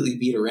to completely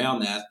beat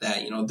around that.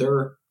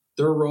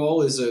 Their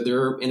role is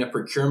they're in a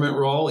procurement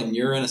role and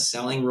you're in a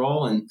selling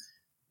role, and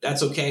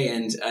that's okay.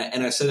 And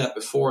I've said that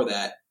before,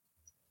 that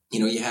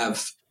you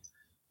have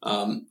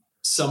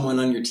someone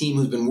on your team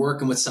who's been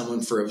working with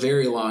someone for a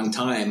very long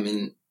time,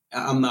 and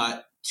I'm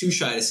not too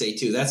shy to say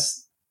too,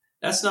 that's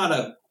not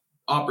a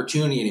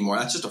opportunity anymore.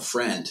 That's just a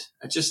friend.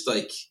 That's just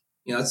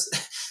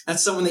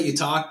that's someone that you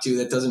talk to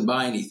that doesn't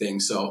buy anything.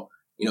 So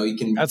you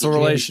can. That's a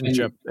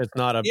relationship. It's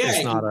not a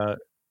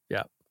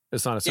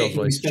sales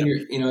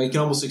relationship. You can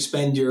almost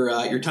expend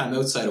your time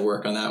outside of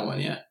work on that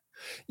one. Yeah.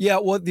 Yeah.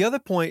 Well, the other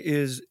point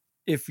is,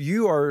 if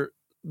you are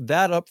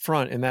that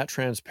upfront and that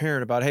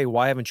transparent about, hey,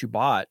 why haven't you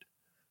bought?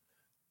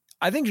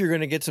 I think you're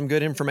going to get some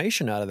good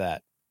information out of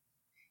that.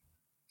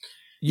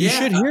 You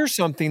should hear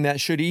something that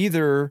should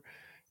either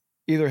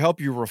help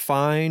you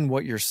refine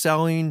what you're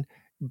selling.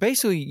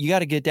 Basically, you got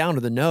to get down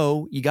to the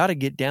no. You got to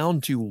get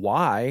down to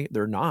why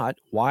they're not.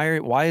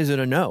 Why is it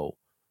a no?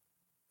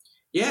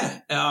 Yeah.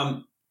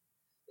 And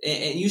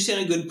you said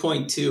a good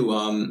point too.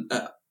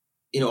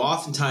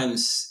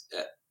 Oftentimes,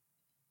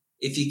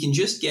 if you can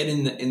just get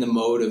in the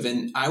mode of,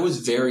 and I was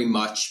very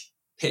much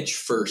pitch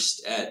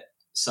first at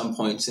some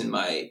points in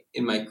my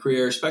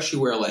career, especially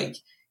where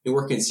you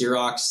work at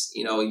Xerox,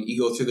 you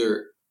go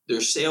through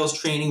their sales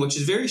training, which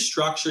is very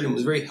structured and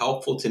was very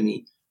helpful to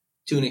me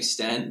to an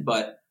extent,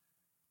 but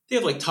they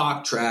have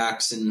talk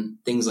tracks and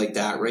things like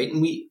that. Right.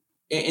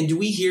 and do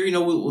we hear,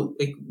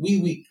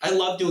 I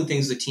love doing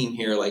things with the team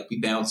here. Like we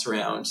bounce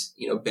around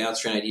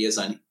ideas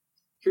on,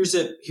 here's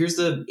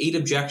the 8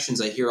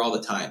 objections I hear all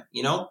the time,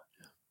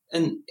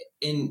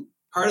 and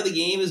part of the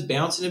game is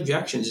bouncing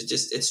objections.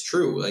 It's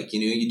true. Like,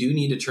 you do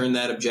need to turn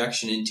that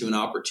objection into an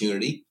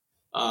opportunity.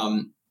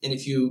 And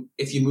if you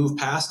move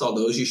past all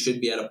those, you should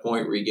be at a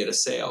point where you get a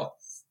sale.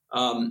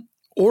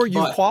 Or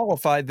you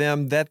qualified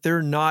them that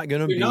they're not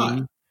going to be,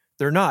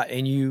 they're not.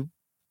 And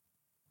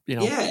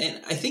yeah.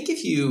 And I think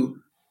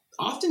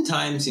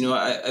oftentimes,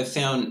 I've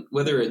found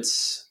whether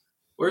it's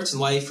in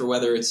life or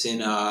whether it's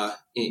in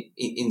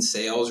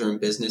sales or in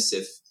business,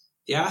 if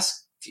you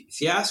ask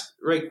the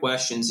right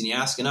questions and you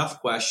ask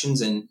enough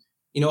questions, and,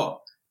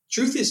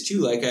 truth is too,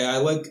 like I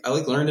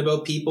like learning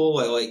about people.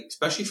 I like,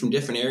 especially from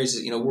different areas,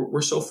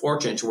 we're so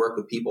fortunate to work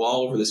with people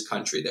all over this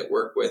country that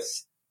work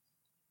with,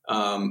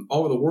 all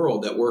over the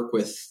world, that work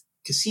with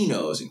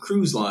casinos and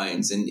cruise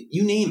lines and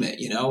you name it,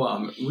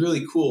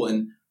 really cool.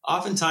 And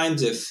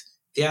oftentimes if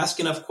you ask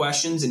enough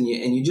questions and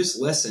you just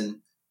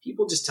listen,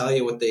 people just tell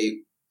you what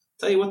they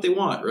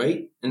want.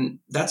 Right. And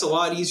that's a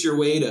lot easier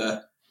way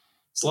to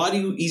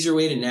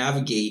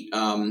navigate,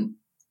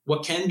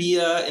 what can be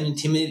an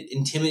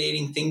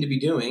intimidating thing to be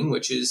doing,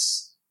 which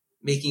is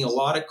making a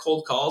lot of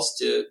cold calls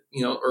to,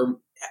 or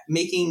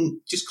making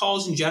just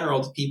calls in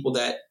general to people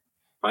that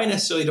probably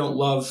necessarily don't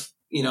love,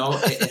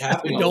 it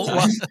happening all the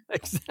time.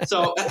 Exactly.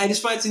 So I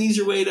just find it's an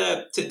easier way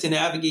to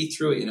navigate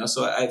through it,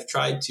 So I've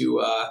tried to,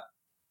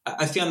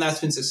 I found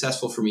that's been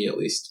successful for me, at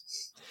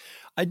least.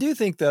 I do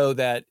think, though,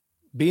 that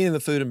being in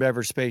the food and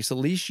beverage space, at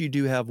least you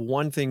do have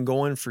one thing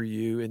going for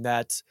you, and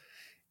that's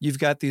you've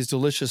got these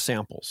delicious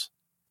samples.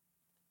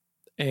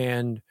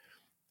 And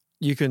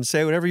you can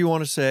say whatever you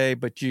want to say,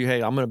 but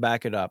hey, I'm going to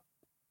back it up,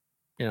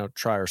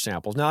 try our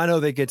samples. Now, I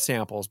know they get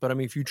samples, but I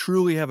mean, if you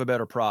truly have a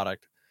better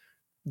product,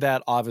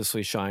 that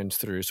obviously shines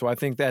through. So I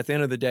think that at the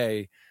end of the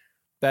day,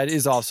 that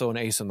is also an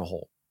ace in the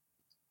hole.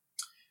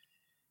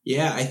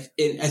 Yeah, I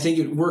think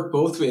it worked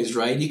both ways,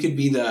 right? You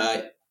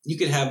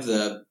could have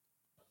the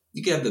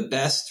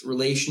best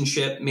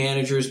relationship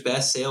managers,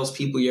 best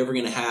salespeople you're ever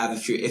going to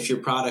have. If your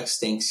product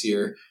stinks,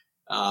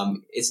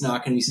 it's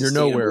not going to be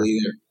sustainable. You're nowhere.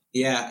 Either.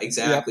 Yeah,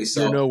 exactly. Yep,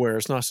 so you're nowhere.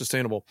 It's not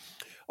sustainable.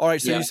 All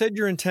right. So you said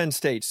you're in 10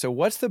 states. So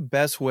what's the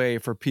best way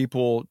for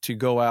people to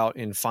go out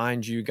and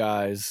find you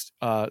guys?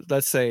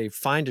 Let's say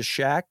find a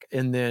shack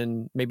and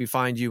then maybe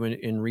find you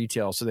in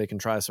retail so they can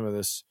try some of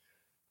this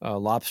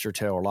lobster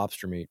tail or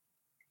lobster meat.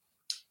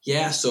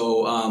 Yeah.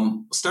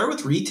 So start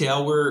with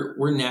retail.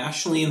 We're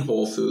nationally in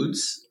Whole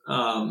Foods.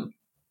 And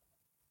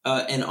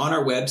on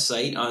our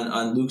website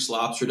on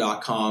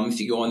lukeslobster.com, if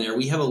you go on there,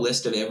 we have a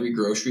list of every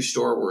grocery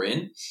store we're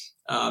in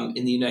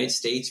the United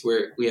States,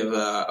 where we have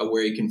a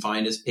where you can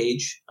find us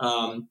page.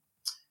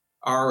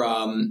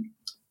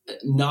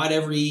 Not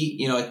every,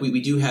 like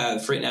we do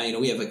have right now,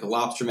 we have like a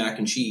lobster mac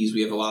and cheese.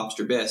 We have a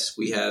lobster bisque.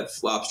 We have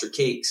lobster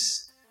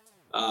cakes,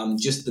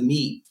 just the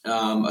meat,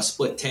 a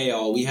split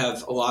tail. We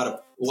have a lot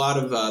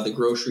of the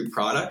grocery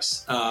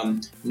products.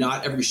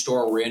 Not every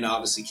store we're in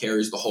obviously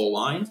carries the whole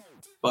line,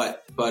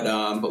 but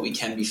we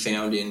can be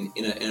found in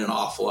an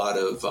awful lot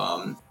of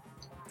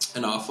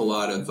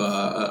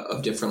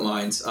different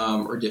lines,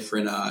 or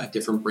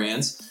different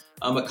brands.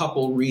 A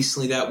couple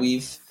recently that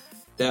we've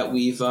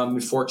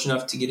been fortunate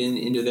enough to get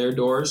into their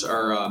doors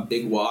are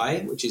Big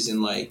Y, which is in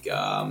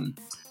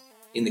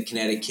in the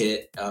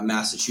Connecticut,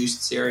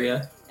 Massachusetts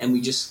area. And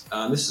we just,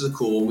 this is a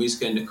cool one. We just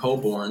got into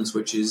Coburn's,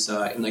 which is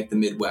in the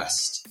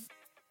Midwest.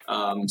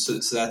 So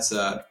that's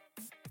a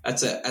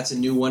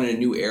new one and a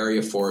new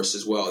area for us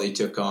as well. They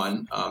took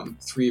on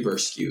 3 of our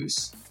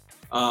SKUs.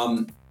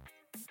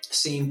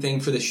 Same thing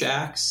for the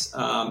shacks.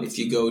 If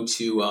you go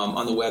to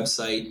on the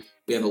website,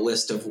 we have a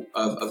list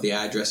of the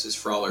addresses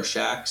for all our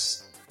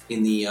shacks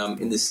in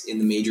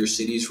the major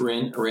cities we're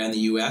in around the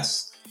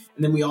U.S.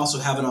 And then we also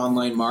have an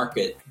online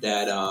market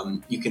that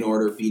you can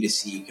order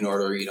B2C. You can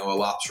order a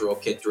lobster roll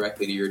kit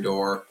directly to your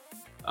door,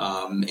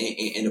 and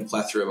a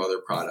plethora of other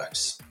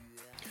products.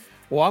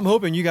 Well, I'm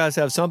hoping you guys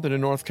have something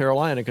in North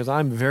Carolina because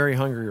I'm very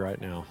hungry right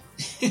now.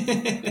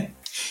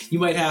 You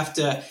might have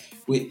to.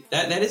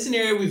 That is an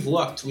area we've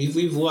looked.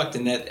 We've looked,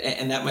 and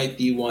that might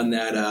be one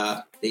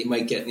that they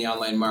might get in the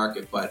online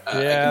market. But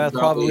that's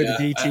probably the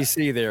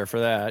DTC there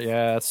for that.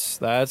 Yeah,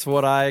 that's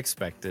what I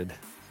expected.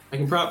 I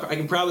can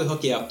probably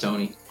hook you up,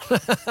 Tony.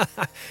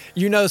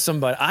 You know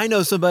somebody. I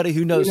know somebody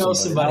who knows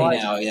somebody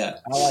now. Yeah,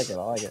 I like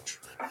it.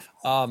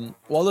 Well,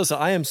 listen,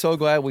 I am so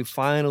glad we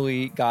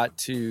finally got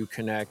to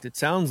connect. It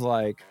sounds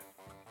like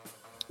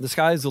the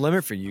sky's the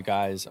limit for you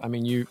guys. I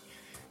mean, you're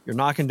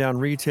knocking down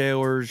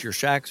retailers. Your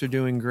shacks are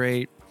doing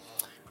great.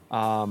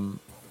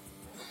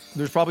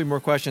 There's probably more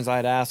questions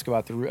I'd ask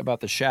about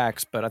the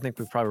shacks, but I think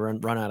we've probably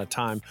run out of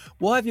time.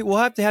 We'll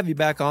have to have you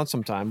back on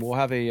sometime. We'll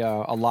have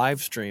a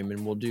live stream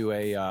and we'll do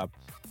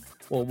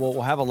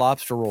we'll have a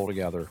lobster roll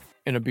together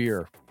and a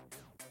beer.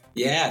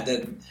 Yeah,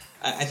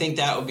 I think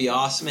that would be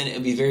awesome, and it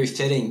would be very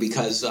fitting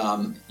because you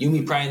and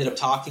me probably ended up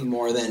talking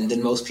more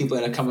than most people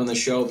that have come on the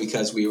show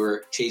because we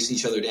were chasing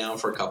each other down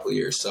for a couple of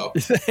years. So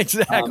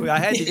exactly, I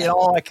had to get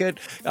all I could.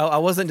 I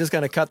wasn't just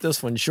going to cut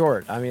this one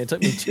short. I mean, it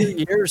took me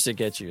 2 years to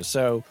get you,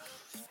 so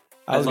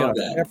I was going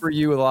to pepper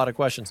you with a lot of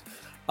questions.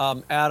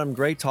 Adam,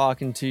 great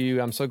talking to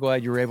you. I'm so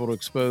glad you were able to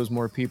expose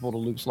more people to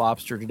Luke's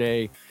Lobster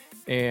today,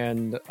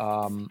 and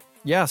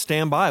yeah,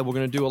 stand by. We're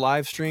going to do a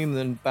live stream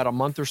in about a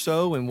month or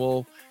so, and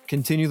we'll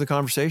continue the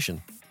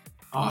conversation.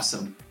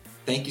 Awesome.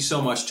 Thank you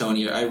so much,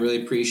 Tony. I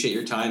really appreciate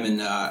your time, and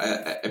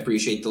I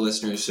appreciate the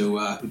listeners who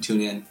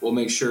tune in. We'll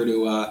make sure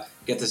to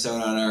get this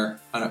out on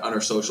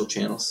our social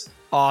channels.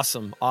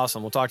 Awesome.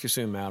 We'll talk to you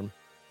soon, madam.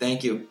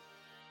 Thank you.